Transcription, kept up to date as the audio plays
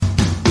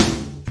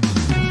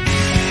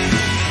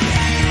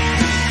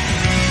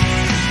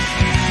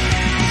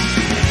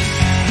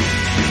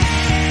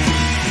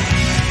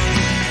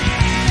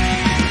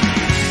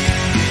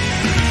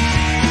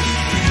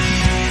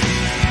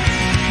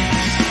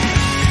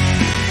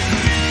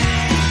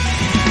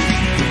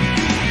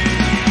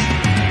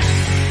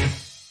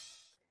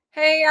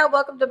Hey,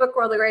 welcome to Book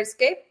World: The Great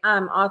Escape.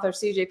 I'm author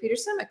CJ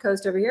Peterson. My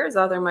co-host over here is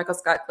author Michael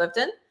Scott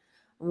Clifton.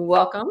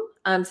 Welcome.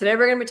 Today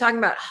we're going to be talking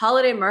about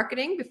holiday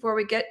marketing. Before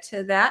we get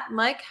to that,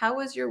 Mike, how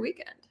was your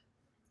weekend?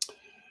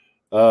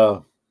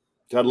 Got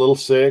a little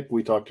sick.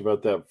 We talked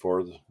about that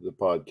before the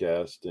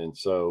podcast. And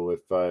so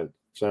if I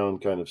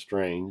sound kind of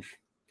strange,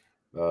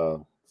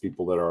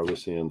 people that are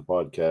listening to the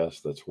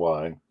podcast, that's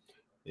why.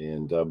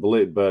 And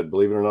believe it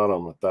or not,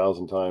 I'm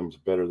 1,000 times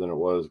better than it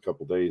was a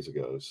couple days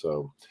ago.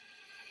 So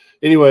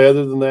anyway,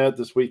 other than that,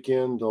 this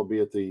weekend I'll be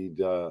at the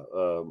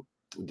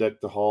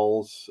Deck the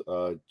Halls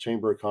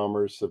Chamber of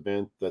Commerce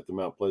event that the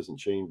Mount Pleasant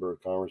Chamber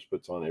of Commerce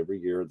puts on every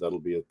year. That'll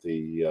be at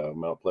the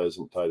Mount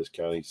Pleasant, Titus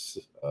County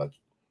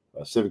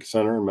Civic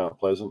Center in Mount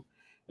Pleasant.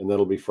 And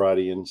that'll be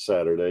Friday and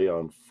Saturday.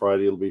 On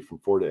Friday, it'll be from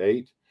 4 to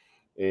 8.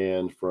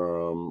 And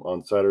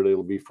on Saturday,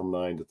 it'll be from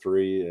 9 to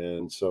 3.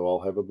 And so I'll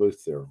have a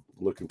booth there.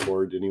 Looking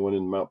forward to anyone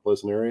in the Mount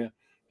Pleasant area.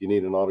 If you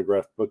need an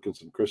autographed book and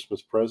some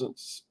Christmas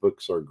presents,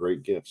 books are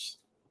great gifts,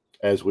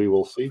 as we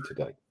will see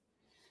today.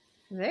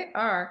 They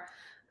are.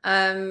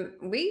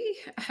 We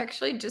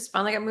actually just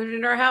finally got moved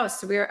into our house,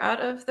 so we are out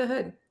of the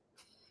hood.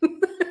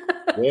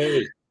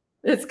 Yay.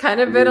 It's kind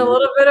of been a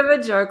little bit of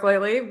a joke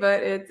lately,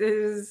 but it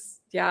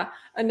is,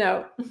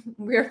 no,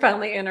 we're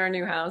finally in our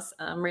new house.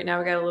 Right now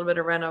we got a little bit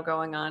of reno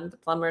going on. The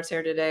plumber's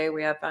here today.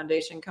 We have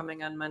foundation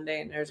coming on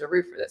Monday, and there's a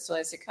roofer that still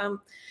has to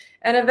come.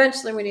 And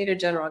eventually we need a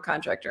general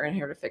contractor in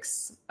here to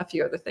fix a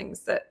few other things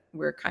that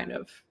we're kind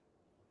of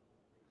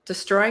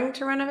destroying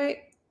to renovate.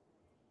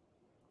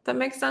 That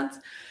makes sense.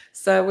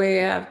 So we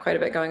have quite a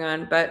bit going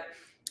on, but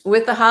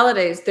with the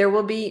holidays, there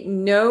will be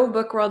no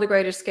Book World: The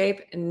Great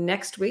Escape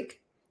next week.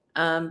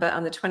 But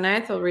on the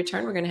 29th, we'll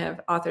return. We're going to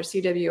have author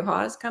C.W.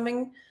 Hawes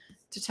coming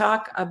to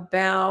talk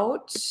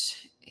about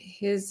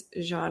his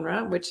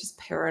genre, which is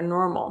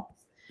paranormal.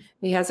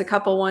 He has a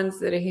couple ones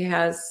that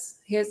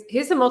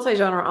he's a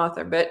multi-genre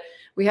author, but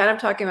we had him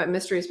talking about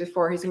mysteries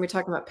before. He's going to be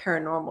talking about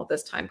paranormal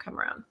this time come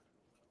around.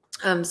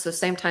 So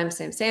same time,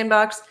 same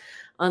sandbox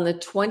on the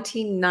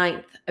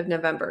 29th of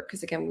November.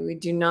 Because again, we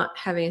do not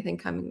have anything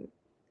coming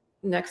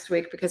next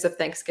week because of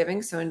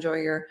Thanksgiving. So enjoy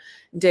your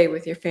day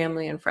with your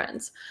family and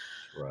friends.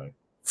 Right.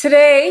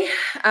 Today,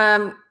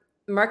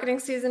 marketing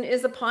season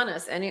is upon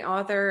us. Any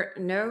author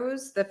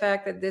knows the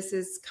fact that this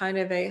is kind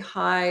of a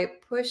high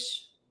push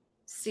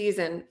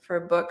season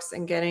for books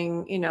and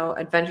getting,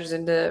 adventures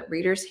into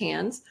readers'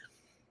 hands.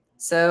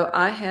 So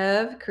I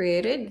have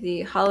created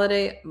the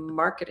holiday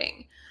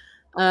marketing.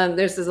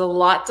 There's a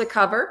lot to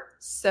cover.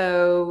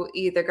 So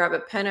either grab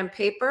a pen and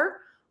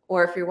paper,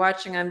 or if you're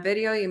watching on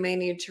video, you may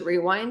need to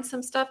rewind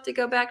some stuff to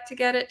go back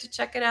to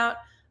check it out.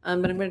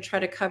 But I'm going to try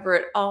to cover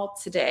it all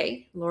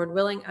today. Lord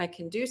willing, I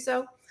can do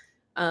so.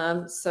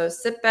 So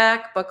sit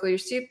back, buckle your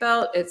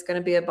seatbelt. It's going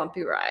to be a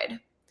bumpy ride.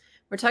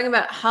 We're talking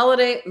about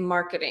holiday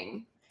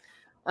marketing.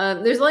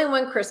 There's only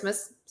one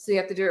Christmas, so you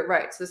have to do it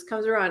right. So this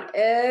comes around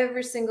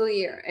every single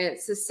year. And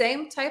it's the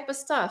same type of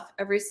stuff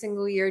every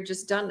single year,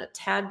 just done a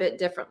tad bit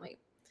differently.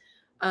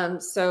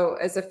 So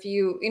as a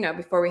few,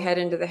 before we head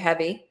into the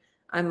heavy,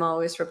 I'm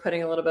always for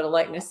putting a little bit of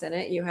lightness in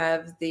it. You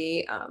have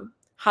the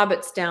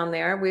Hobbits down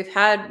there. We've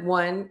had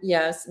one,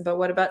 yes, but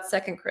what about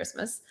Second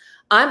Christmas?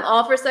 I'm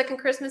all for Second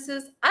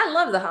Christmases. I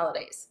love the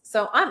holidays,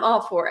 so I'm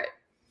all for it.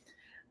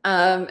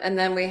 And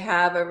then we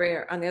have over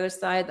here on the other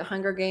side, the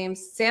Hunger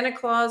Games. Santa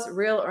Claus,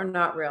 real or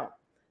not real?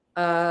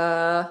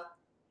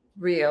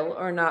 Real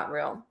or not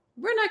real?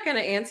 We're not going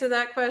to answer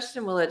that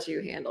question. We'll let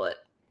you handle it.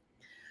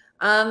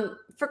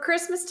 For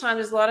Christmas time,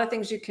 there's a lot of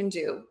things you can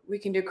do. We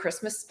can do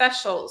Christmas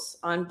specials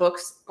on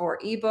books or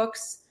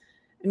ebooks.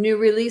 New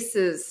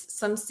releases,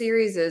 some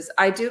series.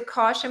 I do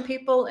caution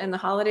people in the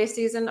holiday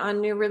season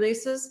on new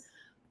releases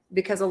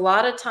because a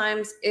lot of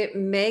times it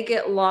may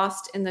get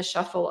lost in the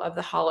shuffle of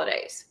the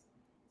holidays.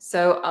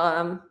 So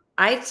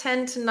I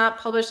tend to not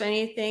publish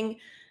anything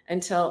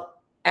until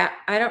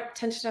I don't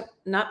tend to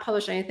not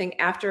publish anything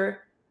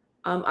after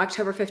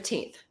October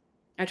 15th.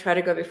 I try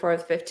to go before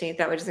the 15th.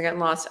 That way it doesn't get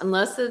lost.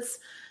 Unless it's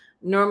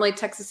normally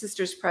Texas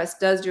Sisters Press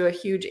does do a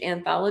huge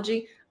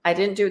anthology. I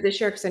didn't do it this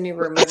year because I knew we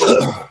were moving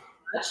so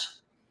much.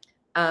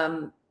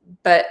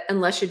 But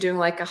unless you're doing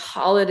like a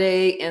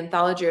holiday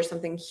anthology or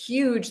something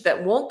huge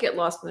that won't get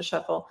lost in the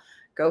shuffle,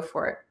 go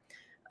for it.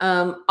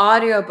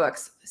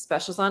 Audiobooks,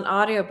 specials on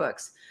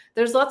audiobooks.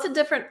 There's lots of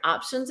different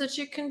options that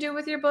you can do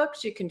with your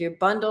books. You can do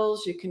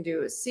bundles, you can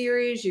do a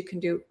series, you can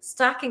do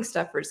stocking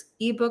stuffers.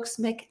 Ebooks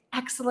make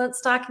excellent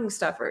stocking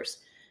stuffers,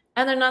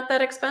 and they're not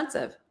that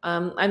expensive.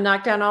 I've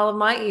knocked down all of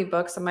my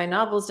ebooks and my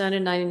novels down to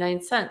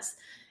 99 cents.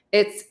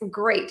 It's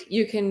great.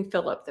 You can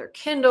fill up their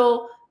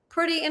Kindle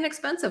pretty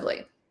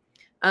inexpensively.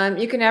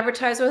 You can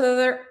advertise with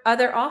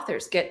other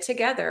authors. Get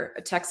together.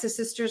 Texas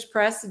Sisters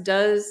Press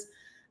does.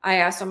 I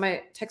asked all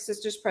my Texas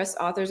Sisters Press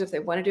authors if they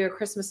want to do a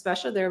Christmas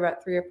special. There are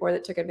about 3 or 4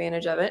 that took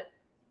advantage of it.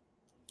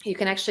 You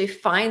can actually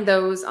find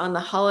those on the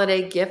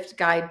holiday gift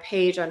guide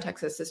page on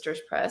Texas Sisters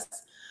Press.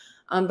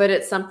 But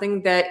it's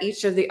something that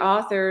each of the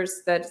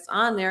authors that's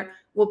on there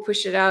we'll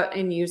push it out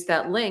and use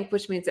that link,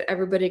 which means that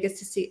everybody gets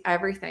to see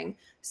everything.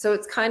 So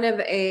it's kind of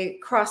a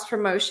cross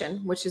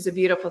promotion, which is a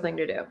beautiful thing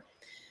to do.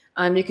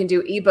 You can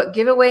do ebook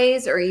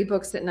giveaways or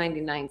ebooks at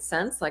 99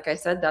 cents. Like I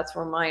said, that's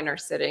where mine are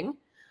sitting.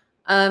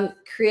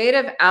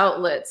 Creative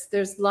outlets.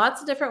 There's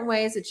lots of different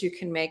ways that you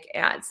can make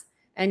ads.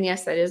 And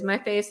yes, that is my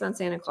face on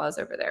Santa Claus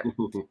over there.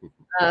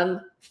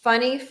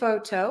 Funny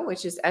Photo,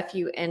 which is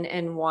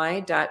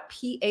funny.pho.to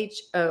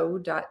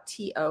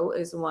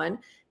is one.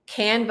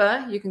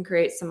 Canva, you can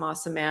create some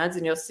awesome ads,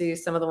 and you'll see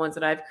some of the ones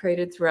that I've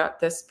created throughout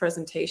this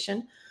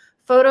presentation.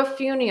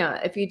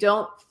 Photofunia, if you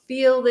don't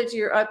feel that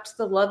you're up to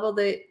the level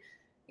that,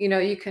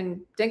 you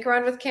can dink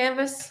around with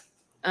Canva,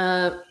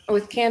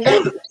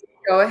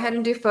 go ahead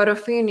and do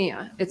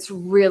Photofunia. It's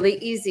really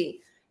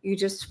easy. You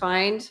just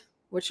find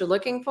what you're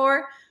looking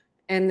for,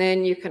 and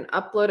then you can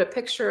upload a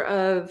picture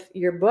of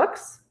your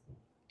books.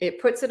 It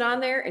puts it on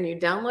there, and you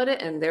download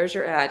it, and there's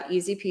your ad.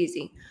 Easy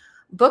peasy.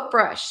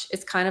 BookBrush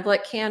is kind of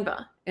like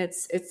Canva.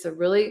 It's a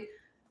really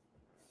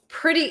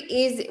pretty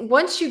easy.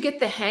 Once you get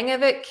the hang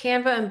of it,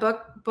 Canva and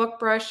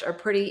BookBrush are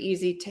pretty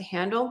easy to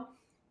handle.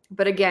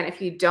 But again,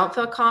 if you don't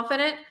feel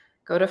confident,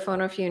 go to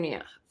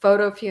Photofunia.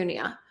 Photo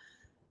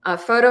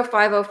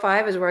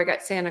 505 is where I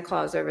got Santa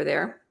Claus over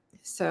there.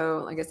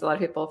 So I guess a lot of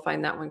people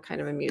find that one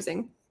kind of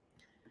amusing.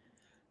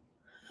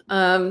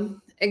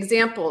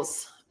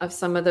 Examples of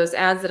some of those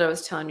ads that I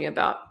was telling you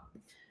about.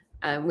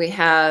 We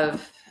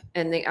have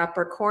in the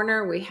upper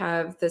corner, we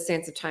have the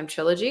Sands of Time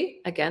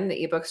trilogy. Again,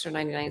 the ebooks are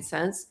 99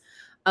 cents.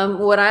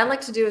 What I like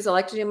to do is I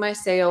like to do my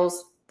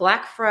sales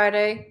Black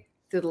Friday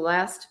through the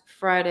last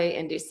Friday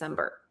in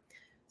December.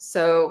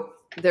 So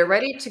they're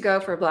ready to go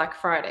for Black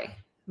Friday.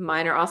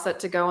 Mine are all set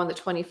to go on the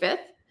 25th,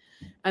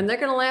 and they're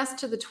going to last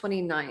to the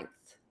 29th.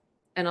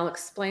 And I'll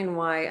explain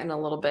why in a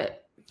little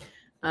bit.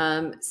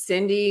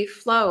 Cindy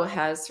Flo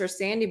has her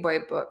Sandy Boy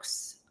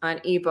books on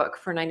ebook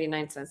for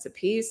 99 cents a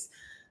piece.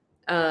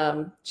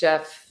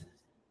 Jeff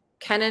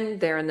Kennan,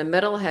 there in the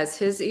middle, has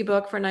his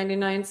ebook for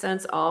 99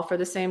 cents, all for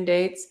the same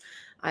dates.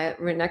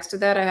 Right next to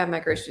that, I have my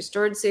Grace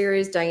Restored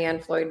series. Diane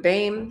Floyd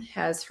Bame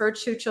has her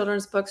 2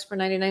 children's books for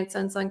 99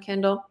 cents on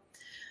Kindle.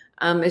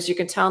 As you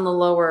can tell in the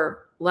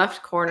lower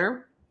left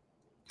corner,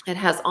 it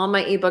has all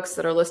my ebooks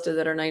that are listed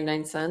that are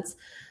 99 cents.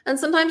 And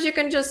sometimes you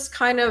can just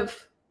kind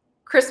of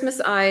Christmas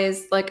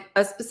eyes like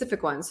a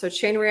specific one. So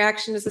Chain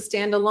Reaction is a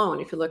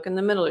standalone. If you look in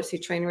the middle, you see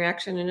Chain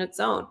Reaction in its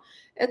own.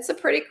 It's a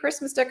pretty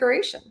Christmas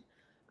decoration.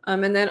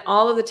 And then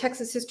all of the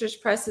Texas Sisters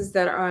presses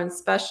that are on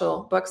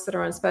special, books that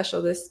are on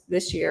special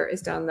this year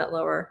is down in that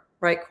lower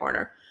right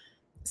corner.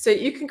 So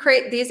you can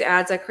create these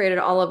ads. I created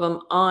all of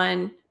them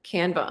on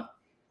Canva.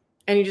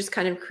 And you just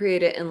kind of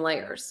create it in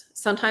layers.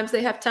 Sometimes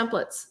they have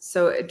templates.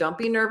 So don't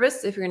be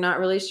nervous if you're not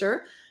really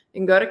sure. You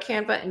can go to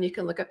Canva and you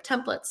can look up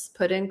templates.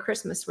 Put in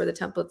Christmas where the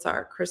templates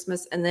are.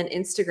 Christmas and then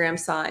Instagram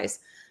size.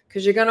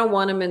 Because you're going to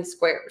want them in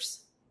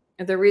squares.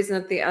 And the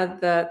reason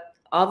that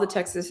all the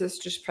Texas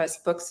Sisters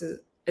Press books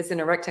is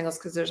in rectangles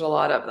because there's a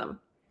lot of them.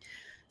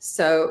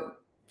 So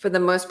for the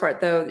most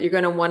part, though, you're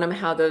going to want them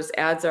how those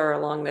ads are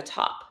along the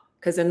top.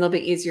 Because then they'll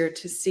be easier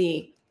to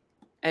see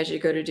as you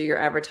go to do your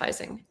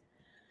advertising.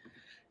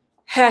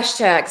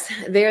 Hashtags.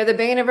 They are the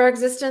bane of our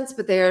existence,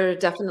 but they are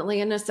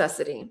definitely a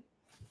necessity.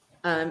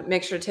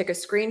 Make sure to take a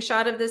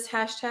screenshot of this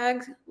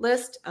hashtag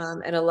list.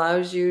 It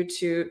allows you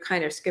to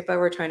kind of skip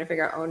over trying to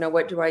figure out, oh no,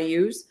 what do I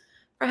use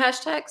for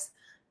hashtags?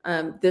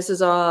 This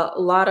is a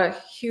lot of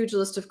huge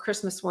list of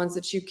Christmas ones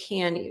that you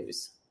can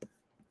use.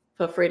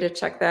 Feel free to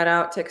check that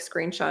out. Take a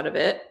screenshot of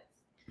it.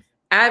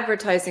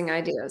 Advertising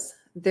ideas.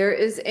 There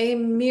is a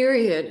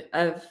myriad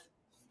of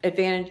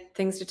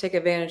things to take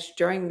advantage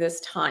during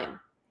this time.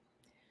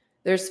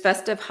 There's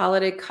festive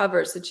holiday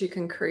covers that you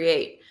can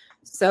create.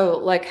 So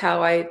like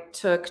how I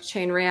took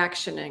Chain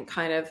Reaction and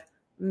kind of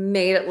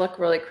made it look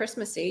really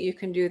Christmassy, you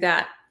can do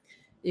that.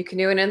 You can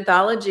do an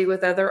anthology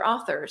with other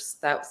authors.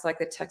 That was like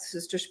the Texas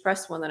Sisters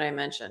Press one that I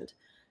mentioned.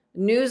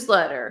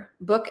 Newsletter,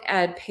 book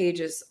ad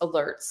pages,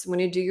 alerts. When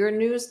you do your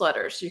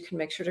newsletters, you can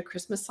make sure to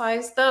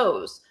Christmasize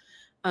those.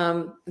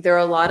 There are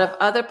a lot of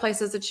other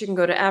places that you can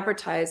go to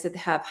advertise that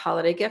have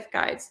holiday gift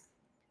guides.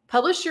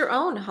 Publish your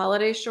own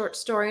holiday short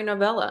story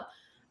novella.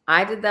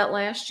 I did that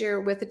last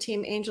year with the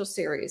Team Angel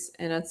series,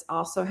 and it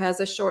also has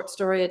a short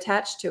story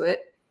attached to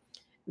it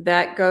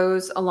that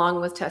goes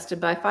along with Tested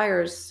by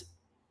Fire's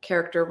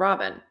character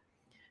Robin.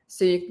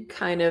 So you can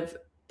kind of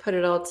put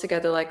it all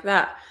together like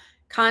that.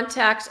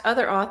 Contact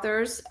other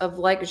authors of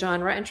like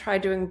genre and try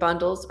doing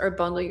bundles or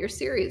bundle your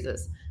series.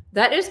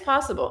 That is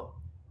possible.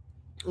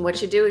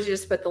 What you do is you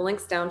just put the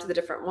links down to the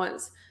different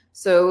ones.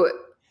 So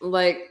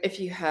like if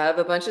you have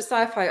a bunch of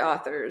sci-fi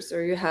authors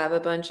or you have a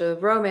bunch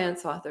of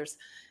romance authors,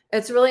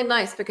 it's really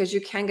nice because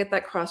you can get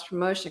that cross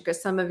promotion because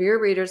some of your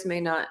readers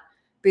may not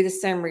be the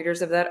same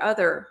readers of that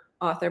other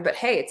author, but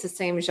hey, it's the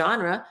same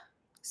genre.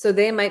 So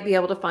they might be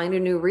able to find a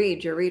new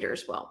read your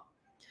readers will.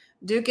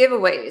 Do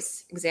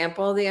giveaways.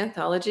 Example, the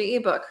anthology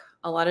ebook.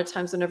 A lot of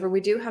times whenever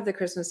we do have the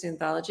Christmas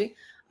anthology,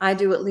 I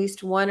do at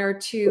least 1 or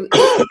 2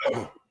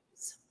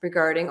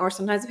 regarding, or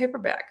sometimes a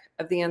paperback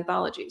of the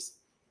anthologies.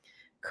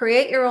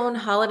 Create your own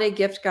holiday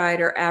gift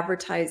guide or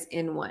advertise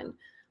in one.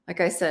 Like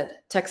I said,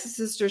 Texas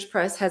Sisters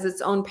Press has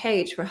its own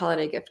page for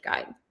holiday gift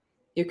guide.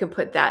 You can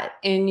put that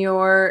in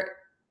your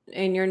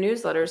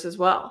newsletters as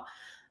well.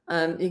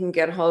 You can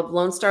get a hold of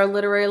Lone Star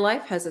Literary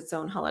Life has its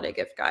own holiday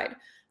gift guide.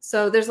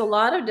 So there's a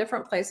lot of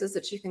different places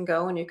that you can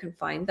go and you can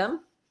find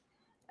them.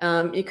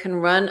 You can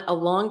run a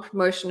long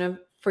promotion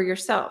for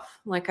yourself.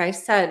 Like I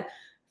said,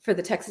 for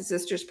the Texas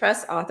Sisters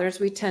Press authors,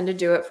 we tend to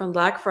do it from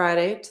Black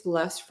Friday to the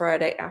last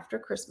Friday after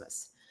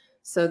Christmas.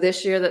 So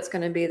this year, that's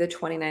going to be the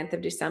 29th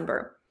of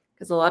December,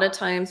 because a lot of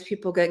times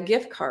people get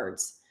gift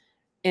cards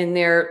in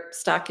their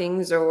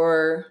stockings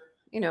or,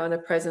 in their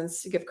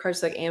presents, gift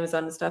cards like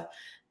Amazon and stuff.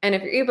 And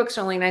if your ebooks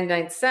are only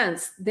 99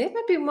 cents, they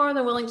might be more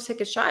than willing to take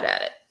a shot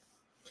at it.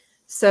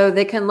 So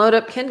they can load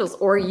up Kindles,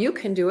 or you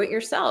can do it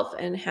yourself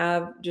and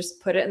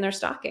just put it in their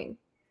stocking.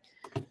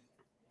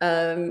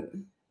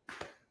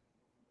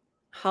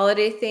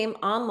 Holiday theme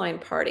online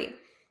party.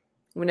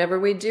 Whenever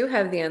we do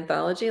have the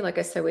anthology, like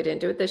I said, we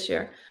didn't do it this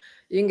year.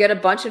 You can get a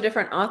bunch of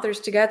different authors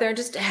together and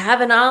just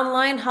have an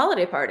online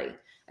holiday party.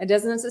 It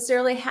doesn't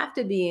necessarily have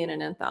to be in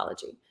an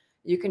anthology.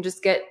 You can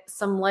just get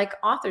some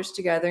authors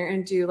together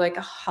and do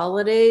a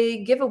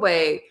holiday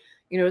giveaway,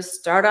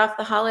 start off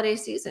the holiday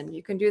season.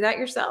 You can do that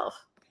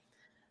yourself.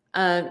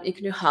 You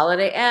can do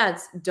holiday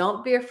ads.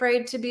 Don't be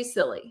afraid to be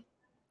silly.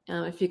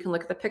 If you can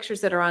look at the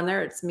pictures that are on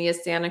there, it's me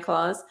as Santa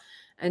Claus.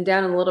 And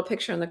down in the little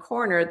picture in the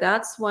corner,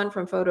 that's one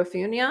from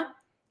Photofunia,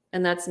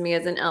 and that's me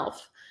as an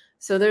elf.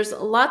 So there's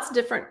lots of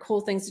different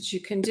cool things that you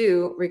can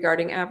do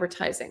regarding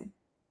advertising.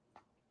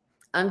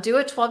 Do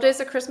a 12 days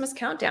of Christmas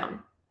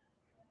countdown.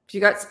 If you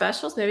got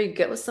specials, maybe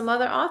get with some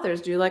other authors.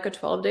 Do a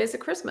 12 days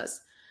of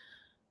Christmas.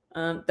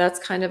 That's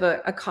kind of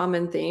a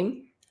common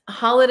theme.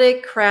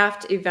 Holiday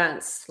craft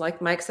events.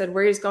 Like Mike said,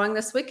 where he's going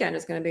this weekend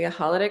is going to be a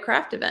holiday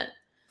craft event.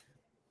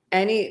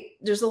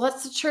 There's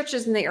lots of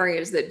churches in the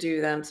areas that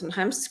do them.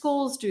 Sometimes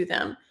schools do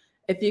them.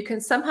 If you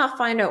can somehow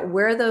find out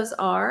where those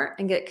are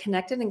and get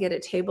connected and get a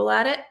table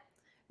at it,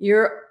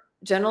 you're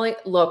generally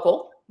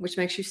local, which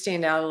makes you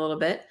stand out a little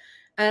bit.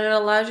 And it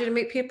allows you to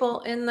meet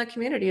people in the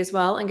community as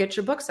well and get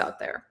your books out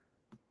there.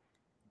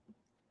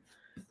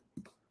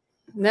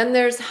 And then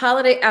there's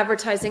holiday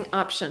advertising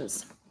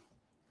options.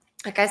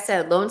 Like I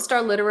said, Lone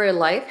Star Literary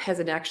Life has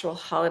an actual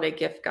holiday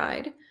gift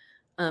guide.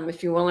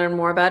 If you want to learn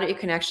more about it, you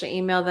can actually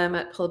email them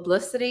at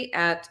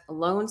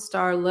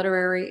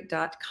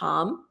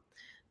publicity@lonestarliterary.com.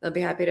 They'll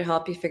be happy to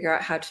help you figure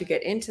out how to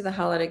get into the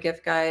holiday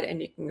gift guide, and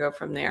you can go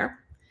from there.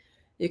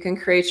 You can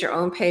create your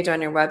own page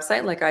on your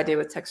website like I did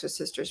with Texas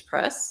Sisters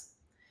Press.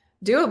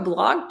 Do a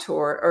blog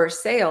tour or a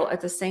sale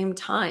at the same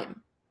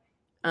time,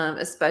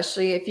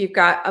 especially if you've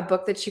got a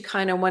book that you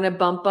kind of want to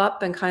bump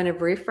up and kind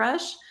of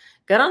refresh.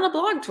 Get on a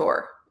blog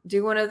tour.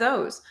 Do one of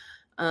those.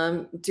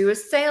 Do a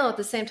sale at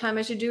the same time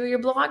as you do your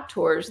blog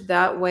tours.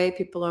 That way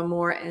people are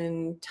more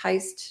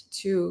enticed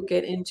to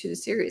get into the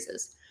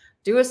series.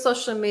 Do a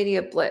social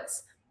media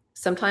blitz.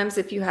 Sometimes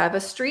if you have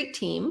a street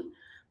team,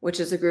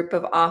 which is a group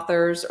of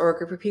authors or a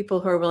group of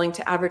people who are willing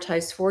to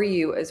advertise for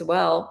you as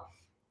well,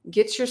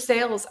 get your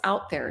sales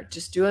out there.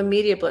 Just do a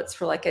media blitz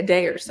for a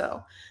day or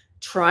so.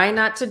 Try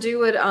not to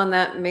do it on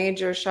that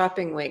major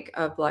shopping week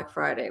of Black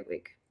Friday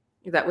week,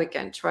 that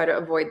weekend. Try to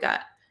avoid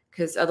that,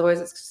 because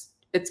otherwise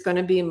it's going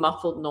to be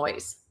muffled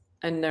noise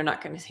and they're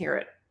not going to hear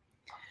it.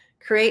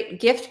 Create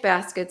gift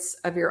baskets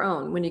of your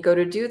own. When you go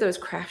to do those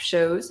craft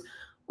shows,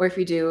 or if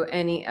you do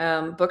any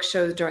book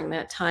shows during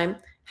that time,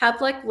 have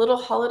little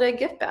holiday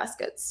gift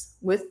baskets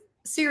with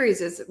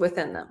series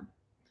within them.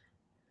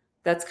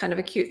 That's kind of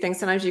a cute thing.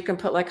 Sometimes you can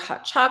put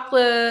hot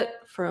chocolate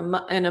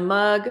in a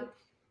mug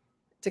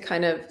to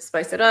kind of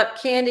spice it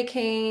up, candy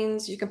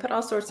canes. You can put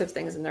all sorts of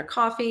things in there,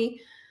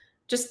 coffee,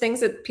 just things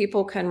that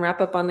people can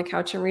wrap up on the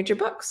couch and read your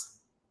books.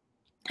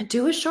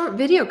 Do a short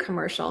video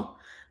commercial.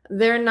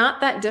 They're not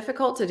that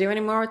difficult to do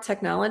anymore with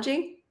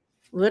technology.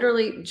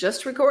 Literally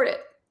just record it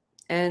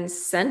and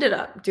send it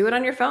up. Do it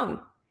on your phone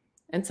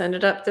and send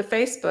it up to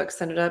Facebook,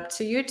 send it up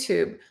to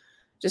YouTube.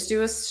 Just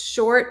do a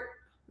short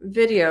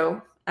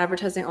video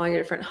advertising all your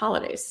different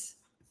holidays.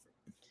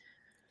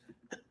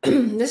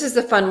 This is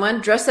the fun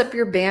one. Dress up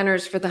your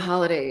banners for the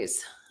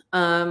holidays.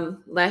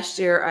 Last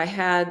year I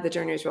had the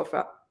Journey to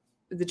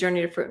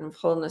Fruit and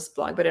Fullness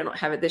blog, but I don't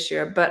have it this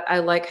year, but I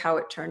like how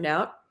it turned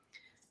out.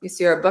 You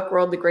see our Book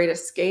World, The Great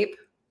Escape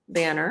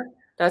banner.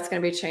 That's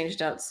going to be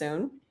changed out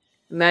soon.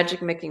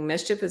 Magic Making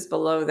Mischief is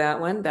below that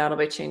one. That'll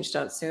be changed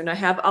out soon. I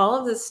have all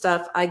of this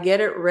stuff. I get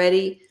it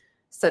ready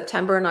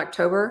September and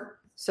October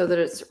so that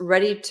it's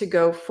ready to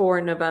go for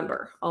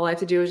November. All I have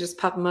to do is just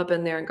pop them up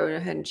in there and go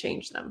ahead and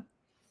change them.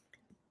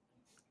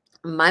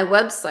 My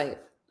website,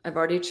 I've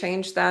already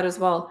changed that as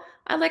well.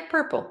 I like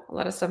purple. A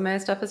lot of my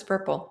stuff is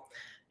purple.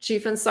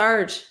 Chief and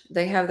Sarge,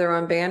 they have their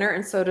own banner,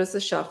 and so does the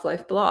Shelf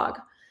Life blog.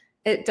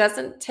 It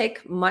doesn't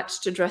take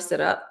much to dress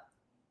it up,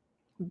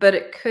 but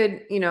it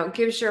could,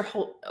 gives your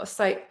whole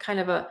site kind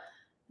of a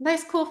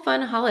nice, cool,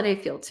 fun holiday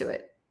feel to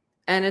it.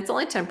 And it's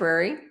only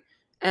temporary.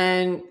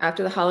 And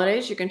after the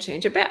holidays, you can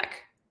change it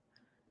back.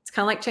 It's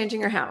kind of like changing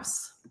your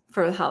house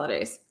for the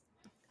holidays.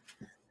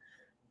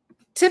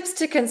 Tips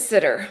to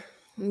consider.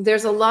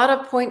 There's a lot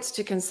of points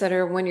to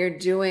consider when you're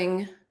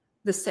doing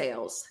the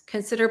sales.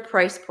 Consider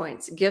price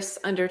points, gifts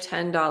under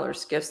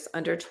 $10, gifts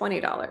under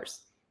 $20.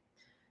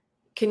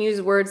 Can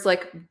use words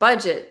like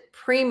budget,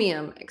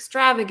 premium,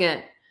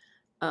 extravagant,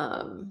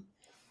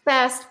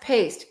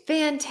 fast-paced,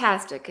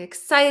 fantastic,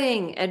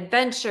 exciting,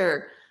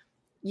 adventure.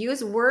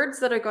 Use words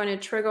that are going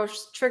to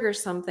trigger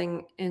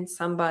something in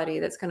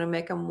somebody that's going to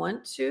make them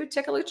want to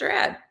take a look at your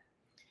ad.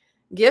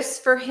 Gifts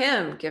for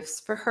him,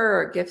 gifts for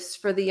her, gifts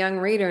for the young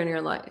reader in your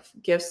life,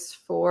 gifts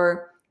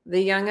for the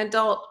young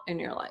adult in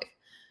your life.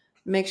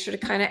 Make sure to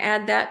kind of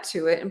add that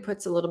to it and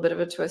puts a little bit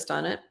of a twist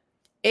on it.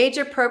 Age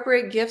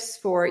appropriate gifts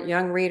for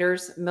young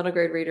readers, middle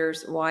grade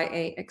readers,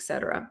 YA,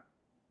 etc.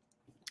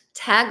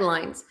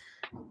 Taglines,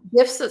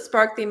 gifts that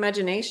spark the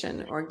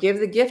imagination or give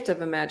the gift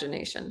of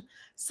imagination,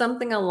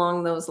 something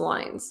along those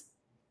lines.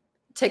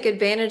 Take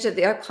advantage of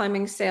the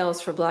upcoming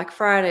sales for Black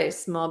Friday,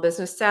 Small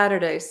Business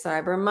Saturday,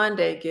 Cyber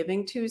Monday,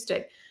 Giving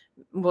Tuesday.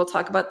 We'll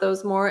talk about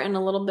those more in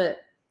a little bit.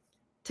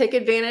 Take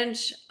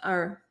advantage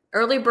of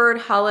early bird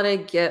holiday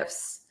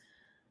gifts.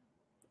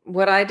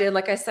 What I did,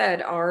 like I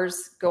said,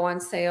 ours go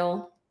on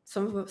sale.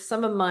 Some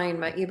of mine,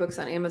 my ebooks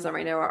on Amazon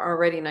right now are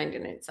already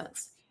 99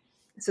 cents.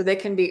 So they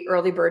can be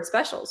early bird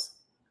specials.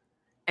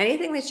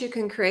 Anything that you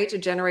can create to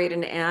generate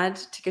an ad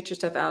to get your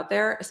stuff out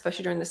there,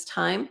 especially during this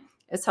time,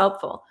 is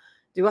helpful.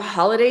 Do a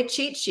holiday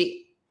cheat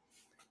sheet.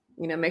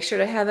 Make sure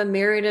to have a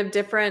myriad of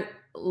different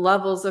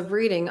levels of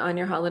reading on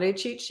your holiday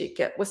cheat sheet.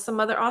 Get with some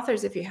other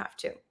authors if you have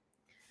to.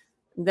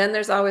 Then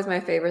there's always my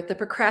favorite, the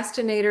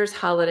Procrastinator's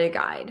Holiday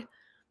Guide.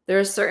 There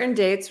are certain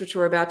dates, which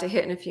we're about to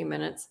hit in a few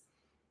minutes,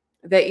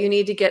 that you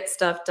need to get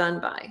stuff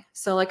done by.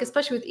 So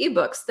especially with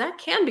ebooks, that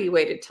can be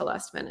waited till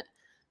last minute.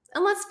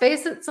 And let's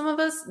face it, some of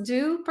us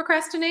do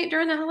procrastinate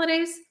during the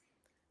holidays.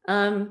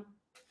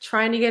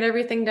 Trying to get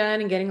everything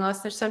done and getting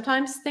lost there.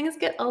 Sometimes things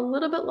get a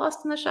little bit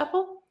lost in the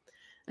shuffle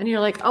and you're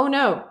like, oh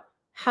no,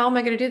 how am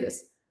I going to do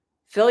this?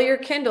 Fill your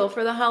Kindle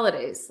for the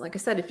holidays. Like I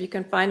said, if you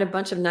can find a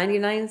bunch of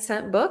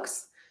 99-cent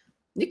books,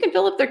 you can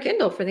fill up their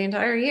Kindle for the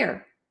entire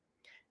year.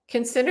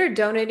 Consider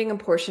donating a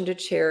portion to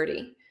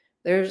charity.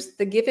 There's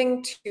the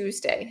Giving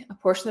Tuesday. A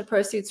portion of the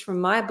proceeds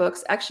from my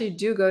books actually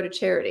do go to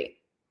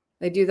charity.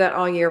 They do that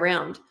all year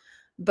round.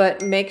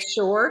 But make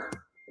sure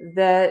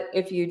that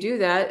if you do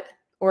that,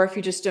 or if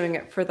you're just doing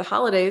it for the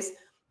holidays,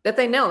 that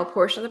they know a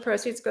portion of the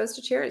proceeds goes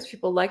to charities.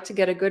 People like to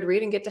get a good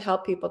read and get to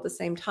help people at the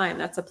same time.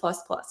 That's a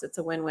plus. It's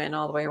a win-win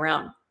all the way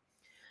around.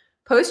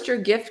 Post your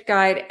gift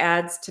guide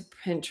ads to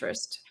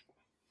Pinterest.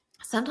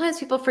 Sometimes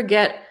people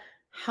forget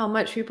how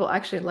much people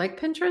actually like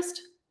Pinterest.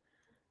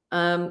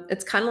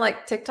 It's kind of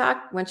like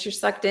TikTok. Once you're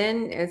sucked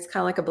in, it's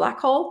kind of like a black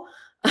hole.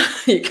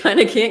 You kind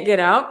of can't get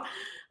out.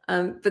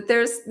 But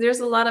there's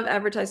a lot of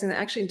advertising that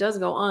actually does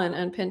go on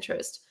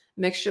Pinterest.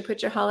 Make sure to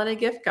put your holiday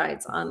gift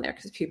guides on there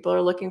because people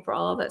are looking for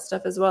all of that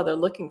stuff as well. They're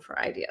looking for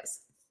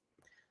ideas.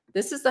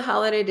 This is the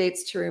holiday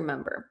dates to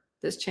remember.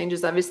 This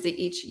changes obviously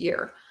each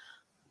year,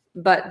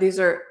 but these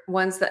are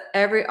ones that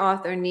every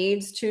author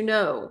needs to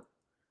know.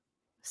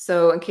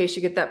 So in case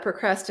you get that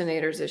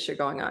procrastinators issue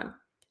going on,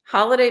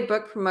 holiday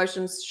book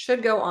promotions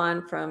should go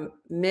on from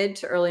mid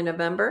to early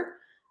November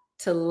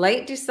to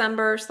late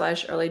December /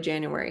 early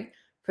January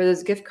for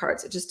those gift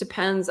cards. It just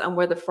depends on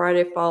where the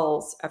Friday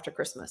falls after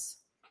Christmas.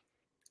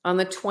 On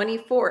the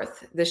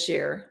 24th this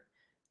year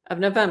of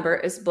November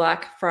is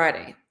Black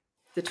Friday.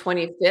 The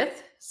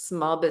 25th,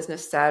 Small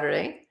Business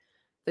Saturday.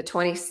 The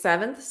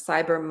 27th,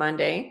 Cyber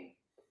Monday.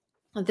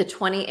 The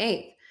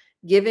 28th,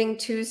 Giving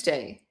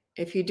Tuesday.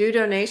 If you do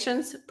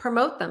donations,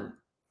 promote them.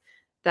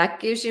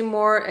 That gives you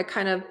more, it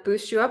kind of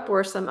boosts you up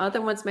where some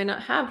other ones may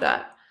not have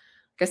that.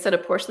 Like I said, a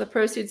portion of the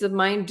proceeds of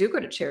mine do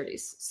go to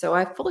charities. So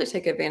I fully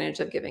take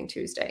advantage of Giving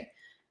Tuesday.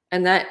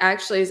 And that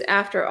actually is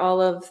after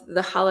all of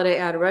the holiday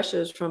ad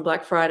rushes from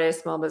Black Friday,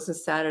 Small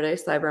Business Saturday,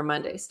 Cyber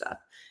Monday stuff.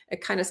 It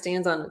kind of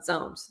stands on its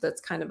own. So that's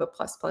kind of a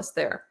plus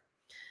there.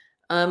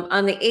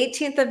 On the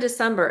 18th of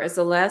December is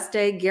the last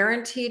day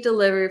guaranteed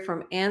delivery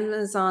from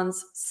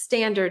Amazon's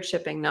standard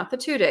shipping, not the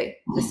 2-day,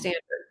 the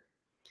standard.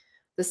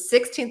 The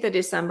 16th of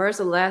December is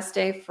the last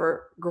day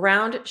for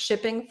ground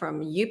shipping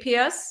from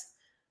UPS,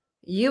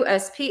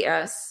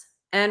 USPS,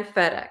 and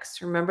FedEx.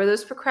 Remember,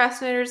 those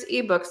procrastinators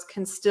ebooks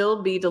can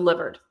still be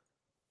delivered.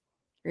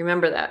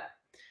 Remember that.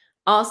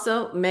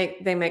 Also,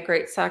 they make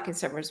great stocking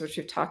stuffers, which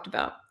we've talked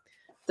about.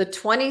 The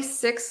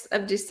 26th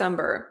of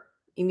December,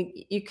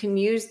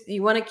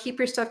 you want to keep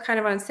your stuff kind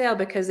of on sale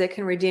because they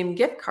can redeem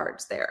gift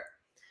cards there.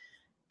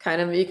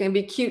 You can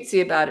be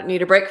cutesy about it.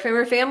 Need a break from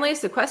your family?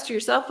 Sequester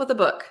yourself with a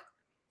book.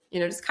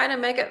 Just kind of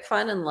make it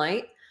fun and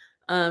light.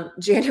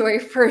 January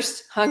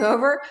 1st,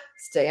 hungover,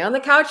 stay on the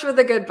couch with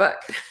a good book.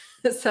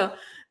 So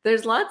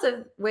there's lots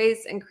of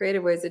ways and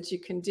creative ways that you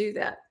can do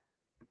that.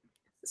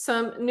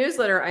 Some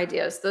newsletter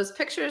ideas. Those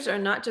pictures are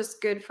not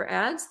just good for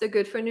ads, they're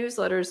good for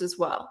newsletters as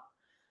well.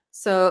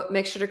 So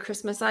make sure to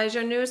Christmasize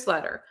your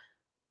newsletter.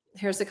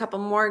 Here's a couple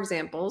more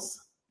examples.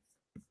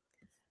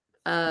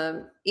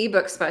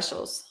 Ebook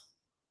specials.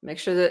 Make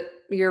sure that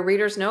your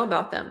readers know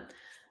about them.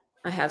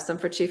 I have some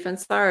for Chief and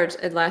Sarge.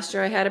 And last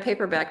year I had a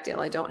paperback deal.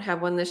 I don't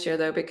have one this year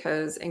though,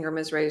 because Ingram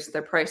has raised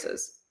their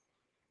prices.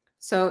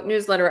 So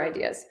newsletter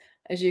ideas.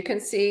 As you can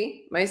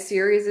see, my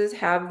series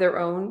have their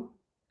own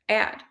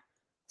ad.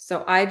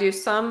 So I do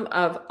some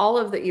of all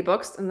of the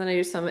ebooks, and then I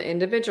do some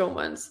individual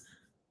ones.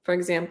 For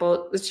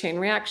example, the chain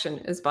reaction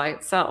is by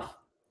itself.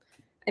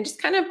 And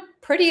just kind of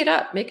pretty it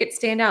up, make it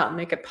stand out,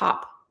 make it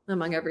pop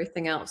among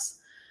everything else.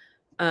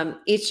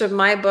 Each of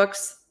my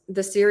books,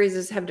 the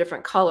series have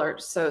different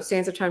colors. So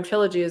Sands of Time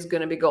Trilogy is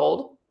going to be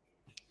gold.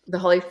 The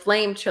Holy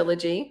Flame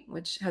Trilogy,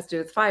 which has to do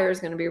with fire, is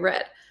going to be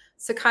red.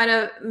 So kind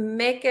of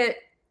make it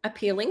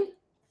appealing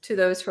to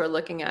those who are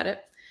looking at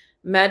it.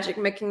 Magic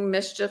Making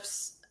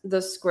Mischiefs,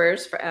 those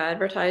squares for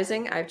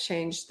advertising, I've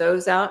changed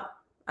those out.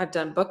 I've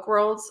done book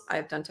worlds.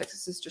 I've done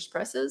Texas Sisters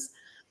Presses.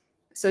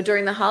 So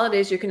during the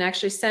holidays, you can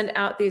actually send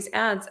out these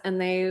ads, and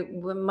they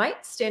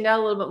might stand out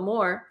a little bit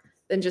more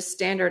than just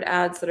standard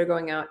ads that are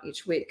going out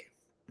each week.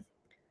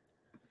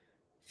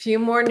 Few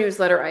more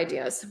newsletter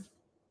ideas.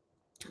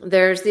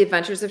 There's the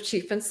Adventures of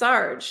Chief and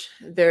Sarge.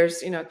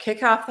 There's,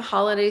 kick off the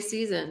holiday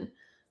season,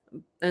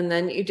 and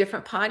then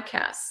different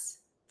podcasts.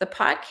 The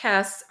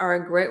podcasts are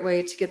a great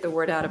way to get the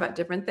word out about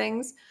different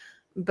things.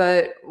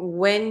 But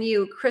when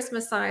you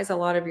Christmasize a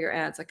lot of your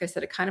ads, like I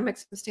said, it kind of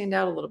makes them stand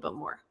out a little bit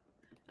more.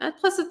 And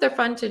plus, if they're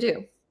fun to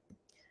do.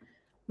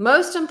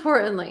 Most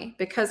importantly,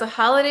 because the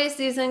holiday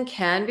season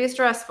can be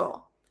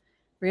stressful,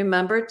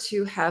 remember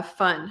to have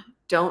fun.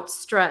 Don't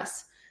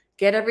stress.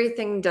 Get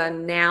everything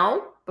done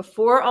now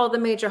before all the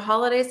major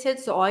holidays hit.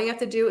 So all you have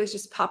to do is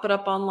just pop it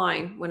up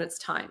online when it's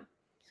time.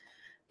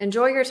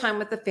 Enjoy your time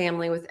with the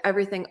family with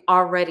everything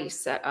already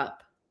set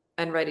up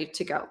and ready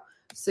to go.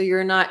 So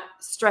you're not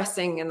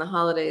stressing in the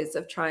holidays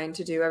of trying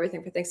to do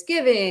everything for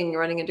Thanksgiving,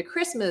 running into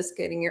Christmas,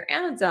 getting your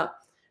ads out.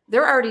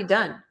 They're already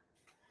done.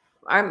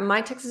 My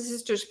Texas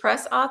Sisters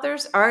Press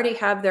authors already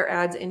have their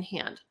ads in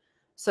hand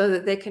so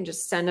that they can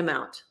just send them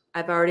out.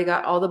 I've already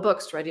got all the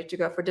books ready to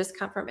go for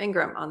discount from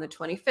Ingram on the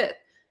 25th.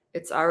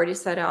 It's already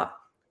set out.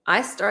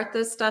 I start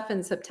this stuff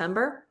in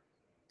September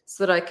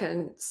so that I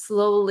can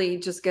slowly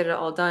just get it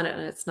all done, and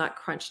it's not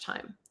crunch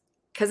time,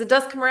 because it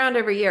does come around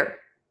every year.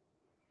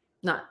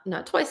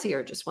 Not twice a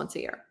year, just once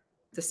a year,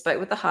 despite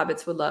what the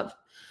hobbits would love.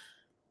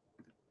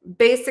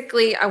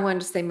 Basically, I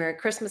wanted to say Merry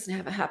Christmas and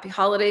have a happy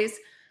holidays.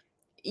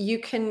 You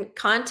can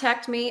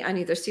contact me on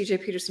either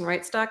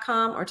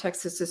cjpetersonwrites.com or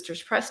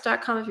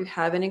texassisterspress.com if you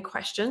have any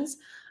questions.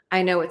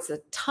 I know it's a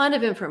ton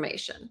of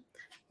information.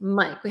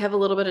 Mike, we have a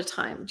little bit of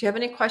time. Do you have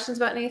any questions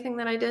about anything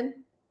that I did?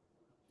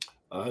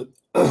 I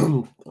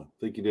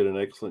think you did an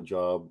excellent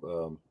job.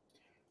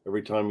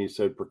 Every time you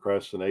said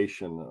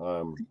procrastination,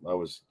 I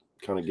was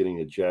kind of getting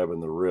a jab in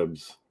the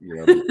ribs.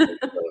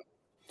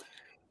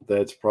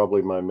 That's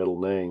probably my middle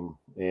name,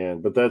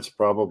 but that's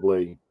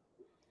probably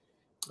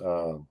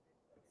one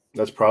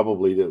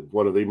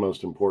of the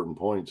most important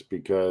points,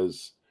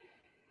 because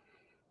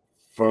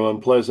from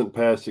unpleasant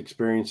past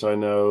experience, I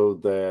know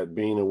that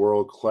being a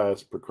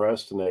world-class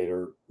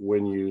procrastinator,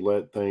 when you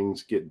let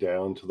things get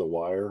down to the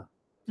wire,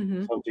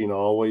 something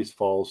always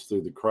falls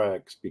through the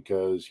cracks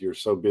because you're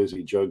so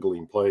busy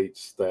juggling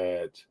plates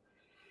that,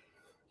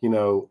 you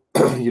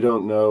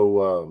don't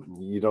know,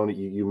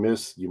 you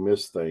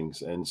miss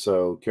things. And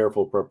so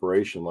careful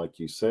preparation, like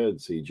you said,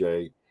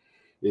 CJ,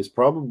 is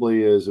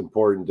probably as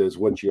important as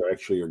what you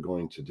actually are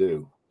going to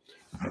do.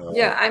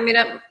 Yeah, I mean,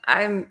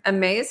 I'm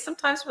amazed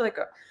sometimes. We're like,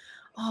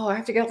 oh, I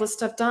have to get all this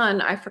stuff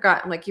done. I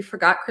forgot. I'm like, you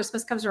forgot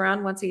Christmas comes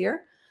around once a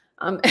year,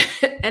 and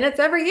it's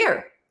every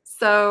year.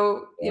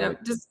 So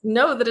just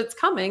know that it's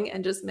coming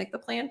and just make the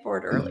plan for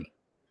it early.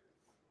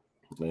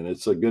 And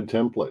it's a good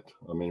template.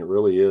 I mean, it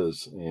really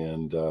is.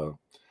 And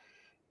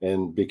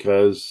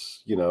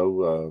because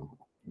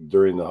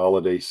during the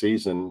holiday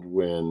season,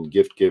 when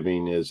gift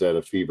giving is at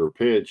a fever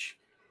pitch,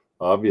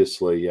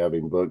 obviously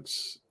having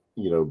books,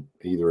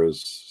 either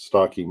as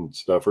stocking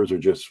stuffers or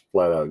just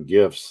flat out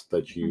gifts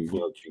that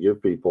you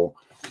give people,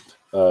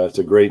 it's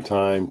a great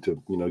time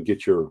to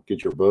get your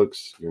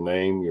books, your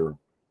name, your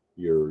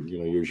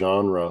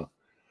genre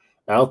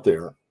out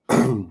there,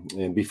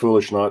 and be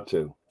foolish not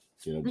to.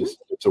 Just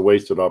it's a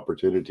wasted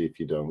opportunity if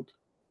you don't.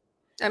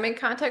 I mean,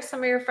 contact some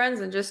of your friends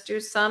and just do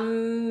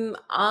some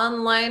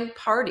online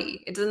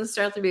party. It doesn't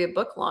necessarily have to be a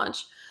book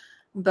launch,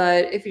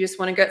 but if you just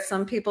want to get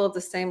some people of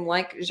the same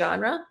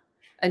genre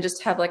and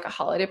just have like a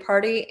holiday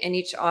party, and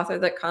each author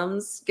that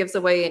comes gives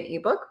away an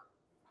ebook.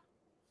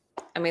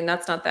 I mean,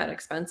 that's not that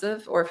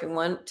expensive. Or if you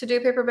want to do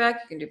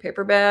paperback, you can do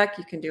paperback.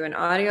 You can do an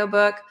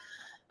audiobook.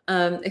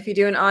 If you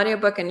do an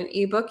audiobook and an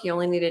ebook, you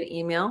only need an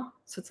email.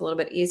 So it's a little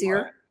bit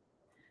easier.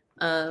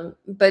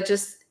 But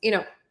just,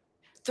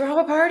 throw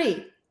a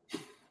party.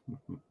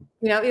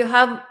 You'll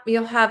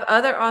have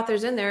other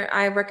authors in there.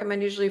 I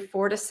recommend usually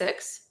 4 to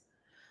 6.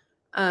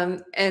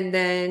 And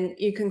then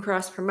you can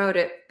cross promote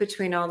it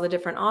between all the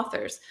different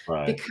authors,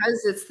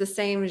 because it's the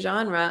same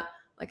genre.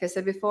 Like I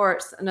said before,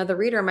 another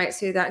reader might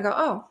see that and go,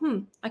 oh,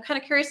 I'm kind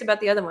of curious about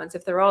the other ones.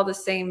 If they're all the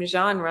same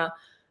genre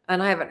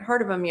and I haven't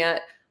heard of them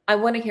yet, I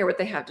want to hear what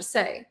they have to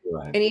say.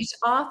 Right. And each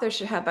author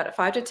should have about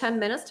 5 to 10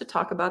 minutes to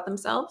talk about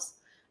themselves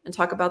and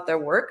talk about their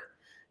work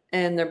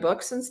and their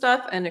books and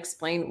stuff and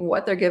explain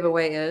what their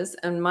giveaway is.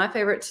 And my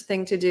favorite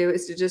thing to do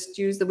is to just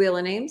use the wheel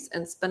of names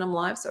and spin them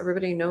live so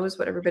everybody knows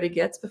what everybody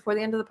gets before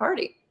the end of the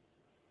party.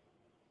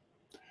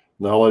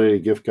 The holiday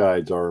gift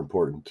guides are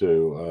important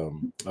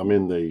too. I'm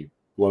in the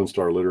Lone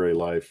Star Literary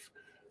Life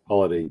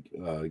holiday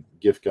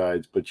gift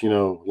guides, but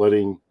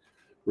letting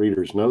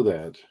readers know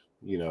that,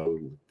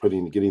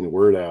 getting the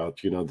word out,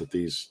 that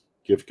these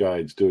gift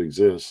guides do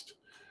exist,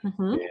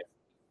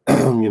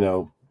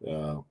 and,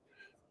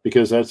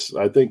 because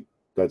I think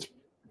that's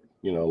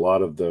a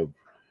lot of the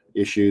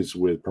issues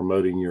with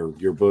promoting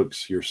your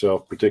books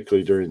yourself,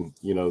 particularly during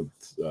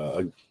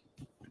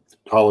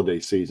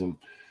holiday season,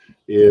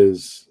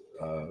 is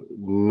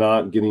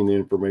not getting the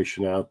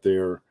information out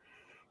there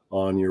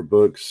on your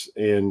books.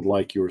 And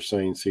like you were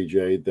saying,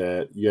 CJ,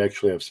 that you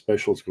actually have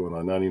specials going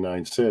on,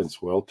 99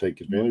 cents. Well,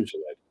 take advantage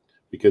of that,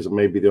 because it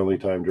may be the only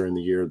time during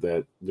the year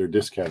that they're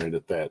discounted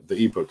at that,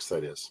 the ebooks,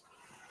 that is.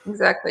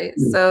 Exactly.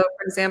 So,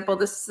 for example,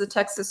 this is the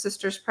Texas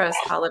Sisters Press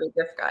Holiday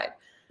Gift Guide.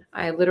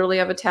 I literally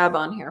have a tab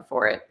on here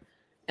for it.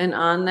 And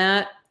on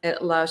that, it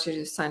allows you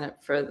to sign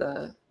up for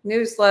the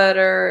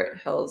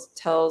newsletter. It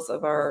tells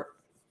of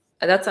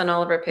that's on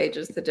all of our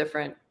pages, the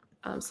different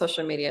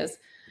social medias.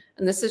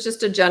 And this is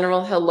just a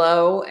general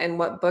hello and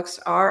what books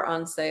are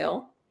on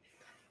sale.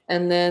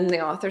 And then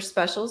the author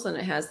specials, and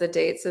it has the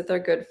dates that they're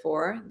good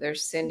for.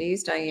 There's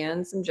Cindy's,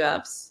 Diane's, and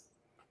Jeff's.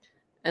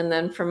 And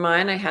then for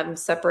mine, I have them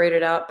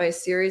separated out by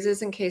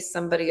series in case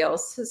somebody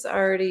else has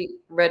already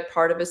read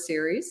part of a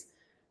series.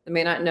 They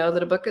may not know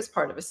that a book is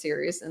part of a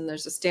series. And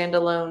there's the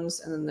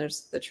standalones, and then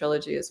there's the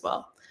trilogy as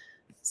well.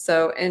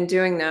 So in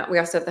doing that, we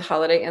also have the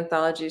holiday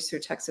anthologies through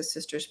Texas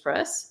Sisters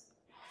Press.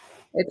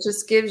 It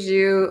just gives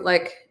you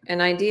like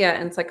an idea,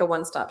 and it's like a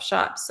one-stop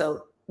shop.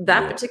 So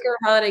that particular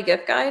holiday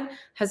gift guide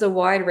has a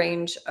wide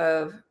range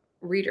of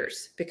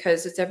readers,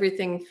 because it's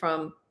everything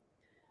from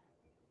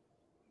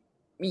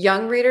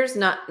young readers,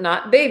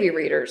 not baby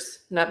readers,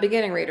 not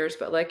beginning readers,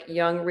 but like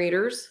young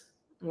readers,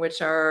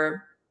 which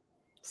are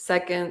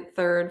 2nd,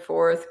 3rd,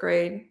 4th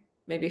grade,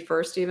 maybe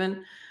 1st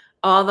even,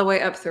 all the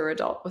way up through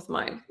adult with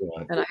mine.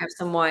 Right. And I have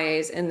some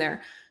YAs in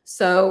there.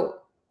 So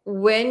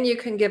when you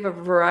can give a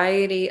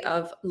variety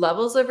of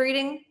levels of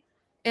reading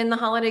in the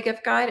holiday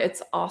gift guide,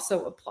 it's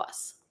also a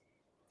plus.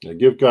 The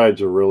gift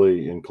guides are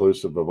really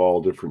inclusive of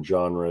all different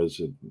genres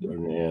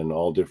and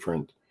all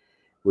different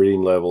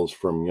reading levels,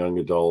 from young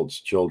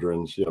adults,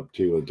 children's, up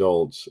to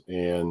adults.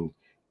 And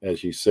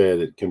as you said,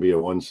 it can be a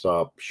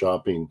one-stop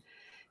shopping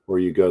where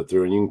you go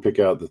through and you can pick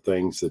out the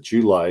things that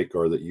you like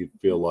or that you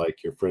feel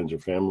like your friends or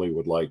family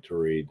would like to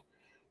read,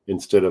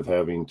 instead of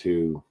having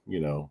to,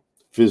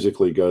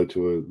 physically go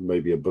to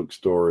maybe a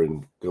bookstore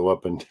and go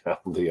up and down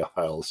the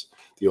aisles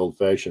the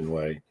old-fashioned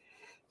way.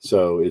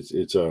 So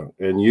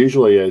and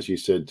usually, as you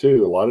said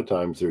too, a lot of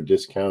times they're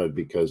discounted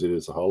because it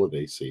is the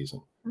holiday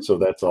season. So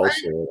that's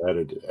also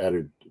an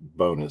added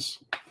bonus.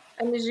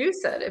 And as you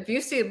said, if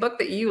you see a book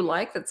that you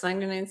like that's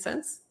 99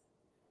 cents,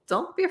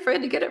 don't be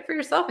afraid to get it for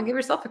yourself and give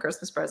yourself a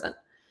Christmas present.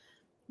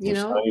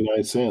 It's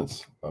 99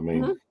 cents. I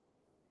mean,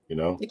 you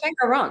can't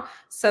go wrong.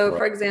 So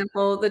for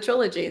example, the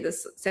trilogy,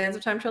 this Sands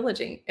of Time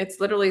trilogy, it's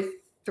literally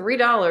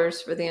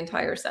 $3 for the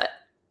entire set.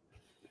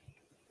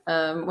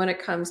 When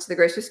it comes to the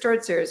Grace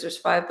Restored series, there's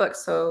 5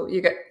 books. So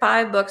you get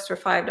 5 books for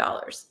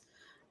 $5.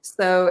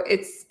 So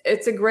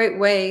it's a great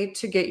way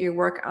to get your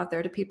work out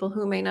there to people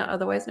who may not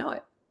otherwise know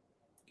it.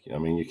 I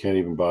mean, you can't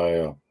even buy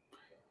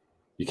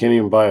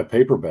a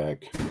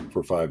paperback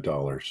for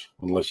 $5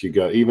 unless you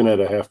got, even at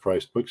a half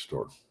price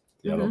bookstore.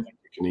 I don't think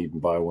you can even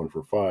buy one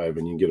for $5,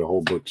 and you can get a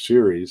whole book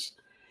series.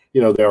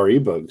 There are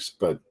ebooks,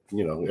 but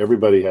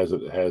everybody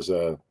has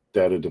a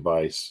data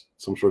device,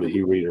 some sort of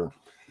e-reader.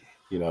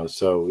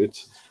 So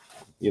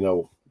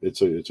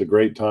it's a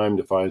great time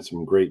to find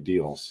some great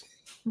deals.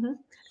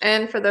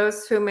 And for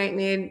those who might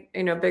need,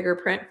 bigger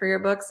print for your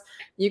books,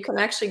 you can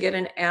actually get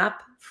an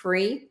app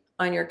free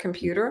on your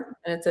computer,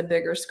 and it's a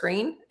bigger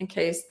screen in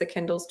case the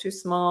Kindle's too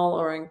small,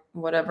 or in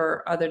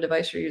whatever other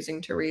device you're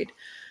using to read,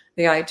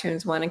 the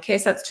iTunes one. In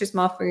case that's too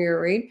small for you to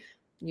read,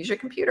 use your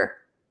computer.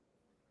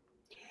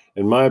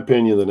 In my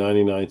opinion, the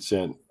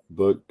 99-cent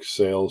book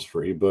sales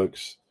for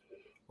ebooks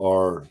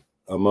are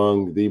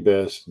among the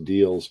best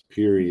deals,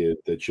 period,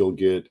 that you'll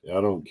get. I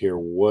don't care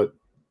what.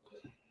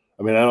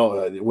 I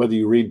mean, whether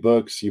you read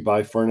books, you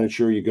buy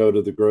furniture, you go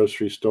to the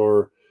grocery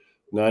store,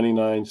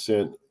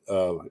 99-cent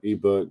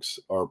ebooks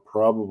are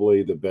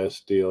probably the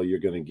best deal you're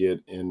going to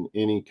get in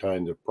any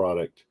kind of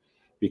product,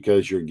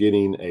 because you're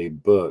getting a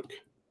book,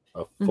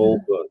 a full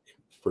book,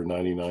 for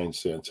 99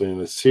 cents. And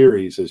in a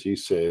series, as you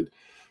said,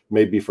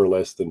 maybe for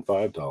less than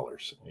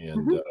 $5.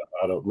 And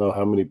I don't know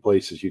how many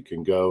places you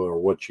can go or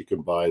what you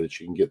can buy that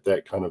you can get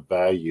that kind of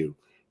value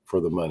for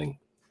the money.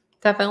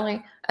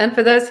 Definitely. And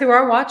for those who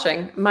are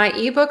watching, my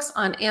ebooks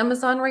on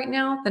Amazon right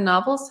now, the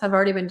novels have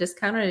already been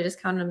discounted. I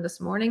discounted them this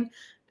morning,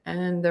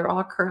 and they're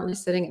all currently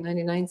sitting at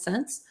 99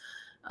 cents.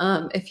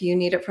 If you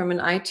need it from an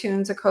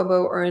iTunes, a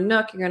Kobo, or a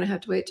Nook, you're going to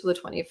have to wait till the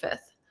 25th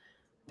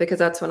because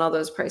that's when all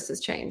those prices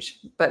change.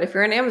 But if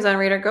you're an Amazon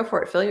reader, go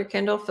for it. Fill your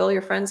Kindle, fill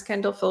your friend's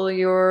Kindle, fill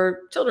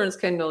your children's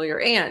Kindle,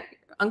 your aunt,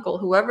 your uncle,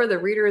 whoever the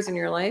reader is in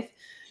your life.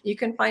 You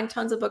can find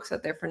tons of books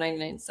out there for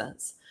 99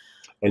 cents.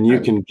 And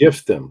you can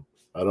gift them.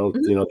 I don't,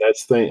 Mhm.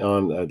 that's the thing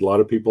on a lot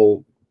of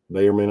people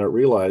may or may not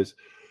realize.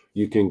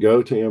 You can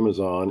go to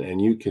Amazon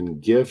and you can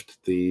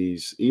gift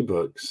these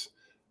ebooks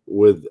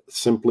with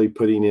simply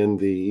putting in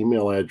the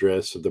email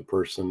address of the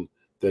person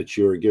that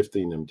you're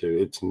gifting them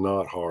to. It's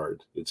not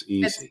hard. It's It's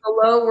easy.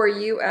 below where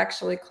you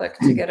actually click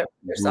to get it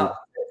for yourself.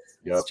 It's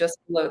Yep. just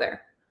below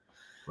there.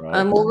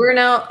 Right. Well, we're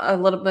now a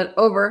little bit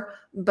over,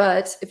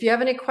 but if you have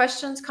any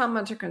questions,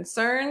 comments, or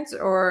concerns,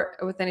 or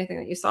with anything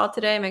that you saw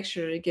today, make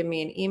sure to give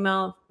me an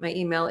email. My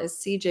email is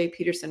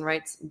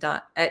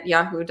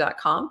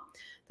cjpetersonwrites@yahoo.com.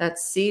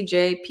 That's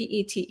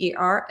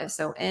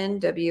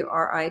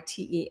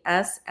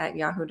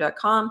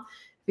cjpetersonwrites@yahoo.com.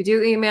 If you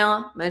do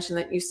email, mention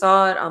that you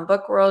saw it on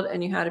Book World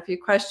and you had a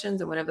few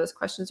questions, and whatever those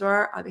questions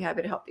are, I'll be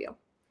happy to help you.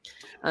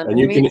 And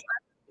you can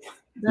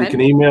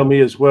email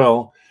me as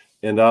well,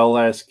 and I'll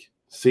ask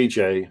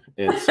CJ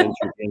and send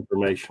you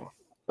information.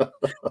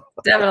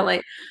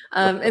 Definitely.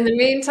 In the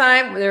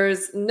meantime, there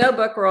is no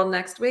Book World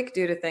next week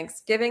due to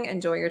Thanksgiving.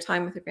 Enjoy your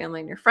time with your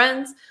family and your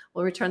friends.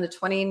 We'll return the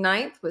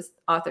 29th with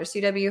author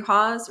C.W.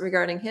 Hawes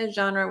regarding his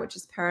genre, which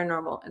is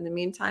paranormal. In the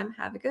meantime,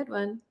 have a good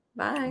one.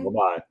 Bye.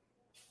 Bye-bye.